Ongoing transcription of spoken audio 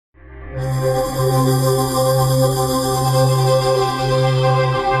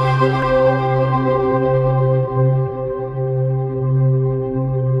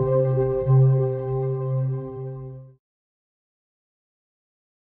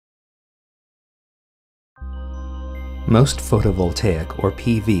Most photovoltaic or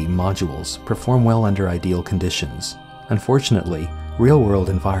PV modules perform well under ideal conditions. Unfortunately, real-world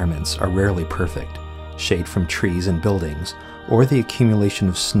environments are rarely perfect. Shade from trees and buildings, or the accumulation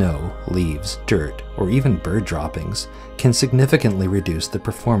of snow, leaves, dirt, or even bird droppings can significantly reduce the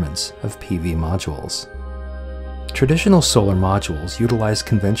performance of PV modules. Traditional solar modules utilize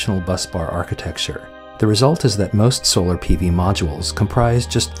conventional busbar architecture. The result is that most solar PV modules comprise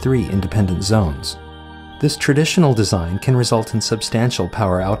just 3 independent zones. This traditional design can result in substantial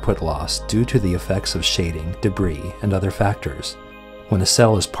power output loss due to the effects of shading, debris, and other factors. When a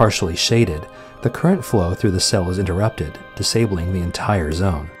cell is partially shaded, the current flow through the cell is interrupted, disabling the entire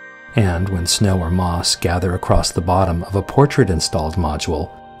zone. And when snow or moss gather across the bottom of a portrait-installed module,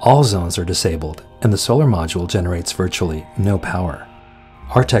 all zones are disabled, and the solar module generates virtually no power.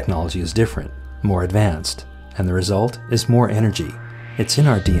 Our technology is different, more advanced, and the result is more energy. It's in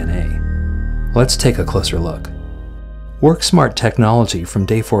our DNA. Let's take a closer look. WorkSmart technology from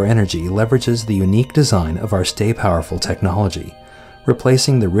Day4 Energy leverages the unique design of our Stay Powerful technology,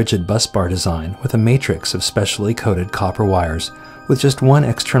 replacing the rigid busbar design with a matrix of specially coated copper wires with just one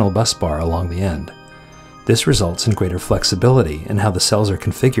external busbar along the end. This results in greater flexibility in how the cells are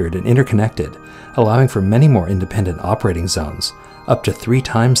configured and interconnected, allowing for many more independent operating zones, up to 3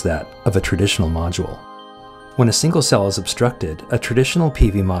 times that of a traditional module. When a single cell is obstructed, a traditional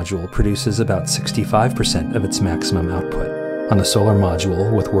PV module produces about 65% of its maximum output. On a solar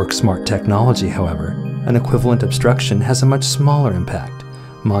module with WorkSmart technology, however, an equivalent obstruction has a much smaller impact.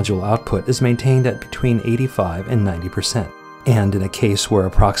 Module output is maintained at between 85 and 90%. And in a case where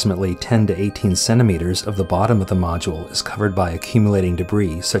approximately 10 to 18 centimeters of the bottom of the module is covered by accumulating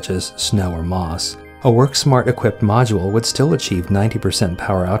debris such as snow or moss, a WorkSmart-equipped module would still achieve 90%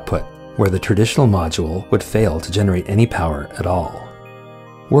 power output, where the traditional module would fail to generate any power at all.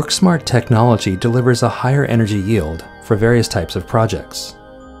 WorkSmart technology delivers a higher energy yield for various types of projects.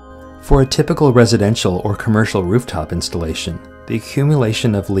 For a typical residential or commercial rooftop installation, the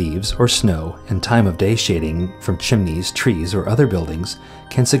accumulation of leaves or snow and time of day shading from chimneys, trees, or other buildings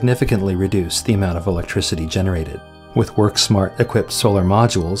can significantly reduce the amount of electricity generated. With WorkSmart-equipped solar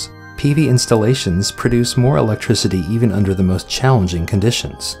modules, PV installations produce more electricity even under the most challenging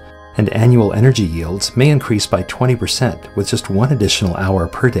conditions, and annual energy yields may increase by 20% with just 1 additional hour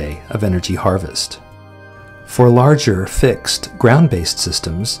per day of energy harvest. For larger, fixed, ground-based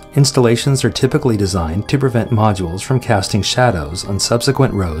systems, installations are typically designed to prevent modules from casting shadows on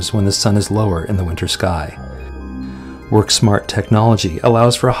subsequent rows when the sun is lower in the winter sky. WorkSmart technology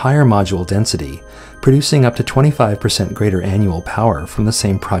allows for a higher module density, producing up to 25% greater annual power from the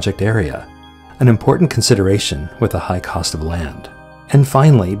same project area, an important consideration with a high cost of land. And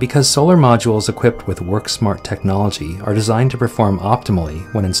finally, because solar modules equipped with WorkSmart technology are designed to perform optimally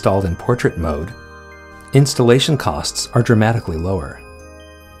when installed in portrait mode, installation costs are dramatically lower.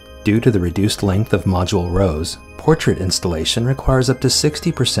 Due to the reduced length of module rows, portrait installation requires up to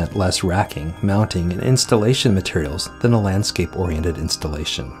 60% less racking, mounting, and installation materials than a landscape-oriented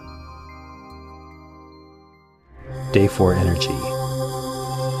installation. Day4 Energy.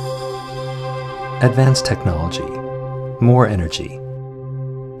 Advanced technology. More energy.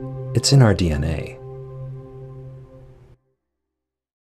 It's in our DNA.